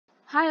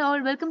Hi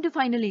all, welcome to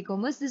Final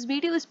E-commerce. This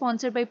video is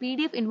sponsored by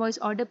PDF Invoice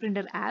Order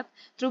Printer app,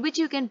 through which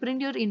you can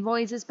print your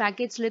invoices,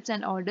 package slips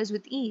and orders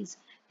with ease.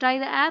 Try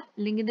the app,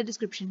 link in the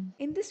description.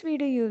 In this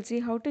video, you'll see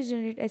how to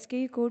generate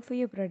SKU code for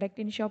your product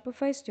in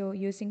Shopify store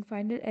using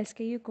Final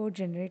SKU Code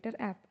Generator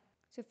app.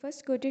 So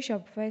first go to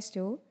Shopify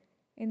store.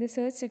 In the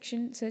search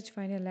section, search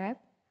Final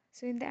app.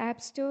 So in the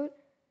app store,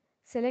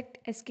 select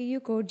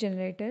SKU Code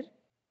Generator.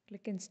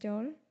 Click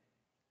install.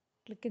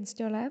 Click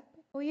install app.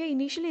 For your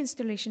initial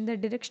installation, the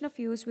direction of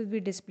use will be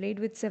displayed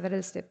with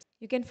several steps.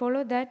 You can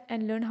follow that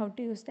and learn how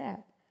to use the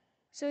app.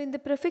 So in the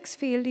prefix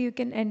field, you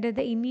can enter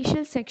the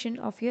initial section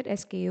of your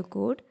SKU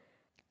code.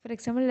 For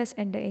example, let's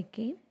enter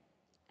AK.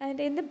 And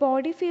in the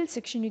body field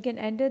section, you can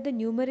enter the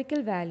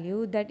numerical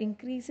value that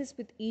increases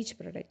with each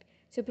product.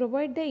 So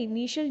provide the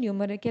initial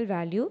numerical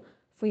value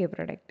for your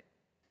product.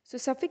 So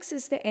suffix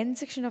is the end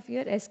section of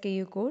your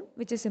SKU code,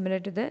 which is similar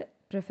to the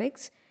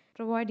prefix.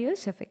 Provide your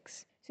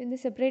suffix. So in the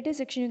separator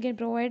section, you can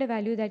provide a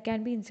value that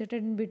can be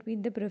inserted in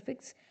between the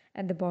prefix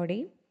and the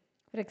body.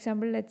 For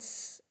example,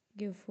 let's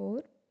give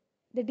 4.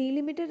 The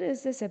delimiter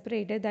is the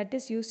separator that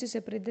is used to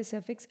separate the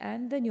suffix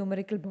and the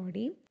numerical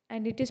body,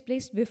 and it is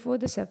placed before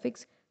the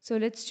suffix. So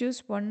let's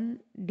choose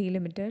one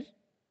delimiter.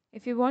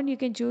 If you want, you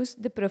can choose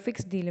the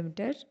prefix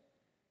delimiter.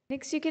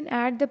 Next, you can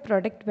add the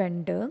product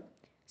vendor.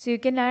 So you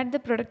can add the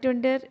product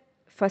vendor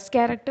first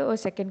character or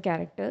second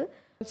character.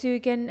 Also,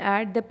 you can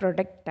add the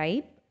product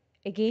type.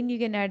 Again, you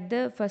can add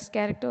the first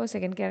character or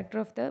second character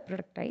of the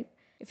product type.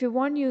 If you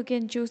want, you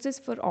can choose this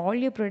for all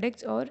your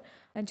products or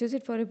and choose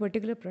it for a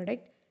particular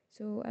product.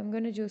 So I'm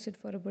going to choose it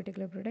for a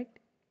particular product.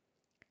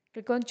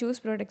 Click on choose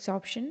products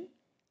option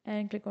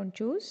and click on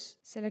choose.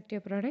 Select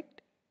your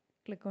product.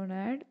 Click on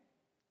add.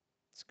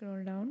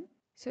 Scroll down.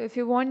 So if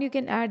you want, you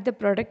can add the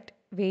product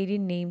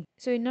variant name.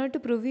 So in order to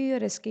preview your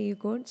SKU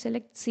code,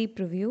 select see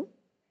preview.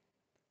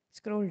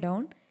 Scroll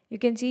down. You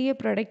can see your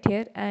product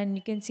here and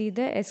you can see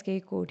the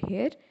SKU code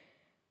here.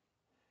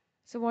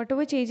 So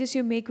whatever changes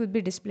you make will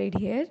be displayed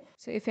here.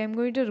 So if I'm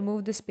going to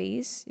remove the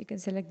space, you can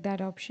select that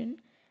option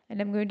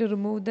and I'm going to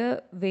remove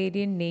the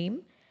variant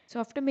name. So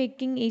after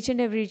making each and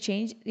every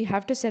change, you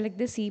have to select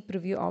the see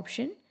preview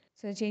option.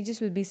 So the changes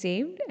will be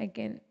saved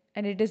again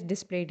and it is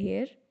displayed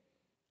here.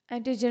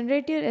 And to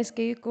generate your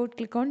SKU code,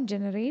 click on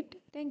generate.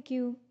 Thank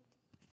you.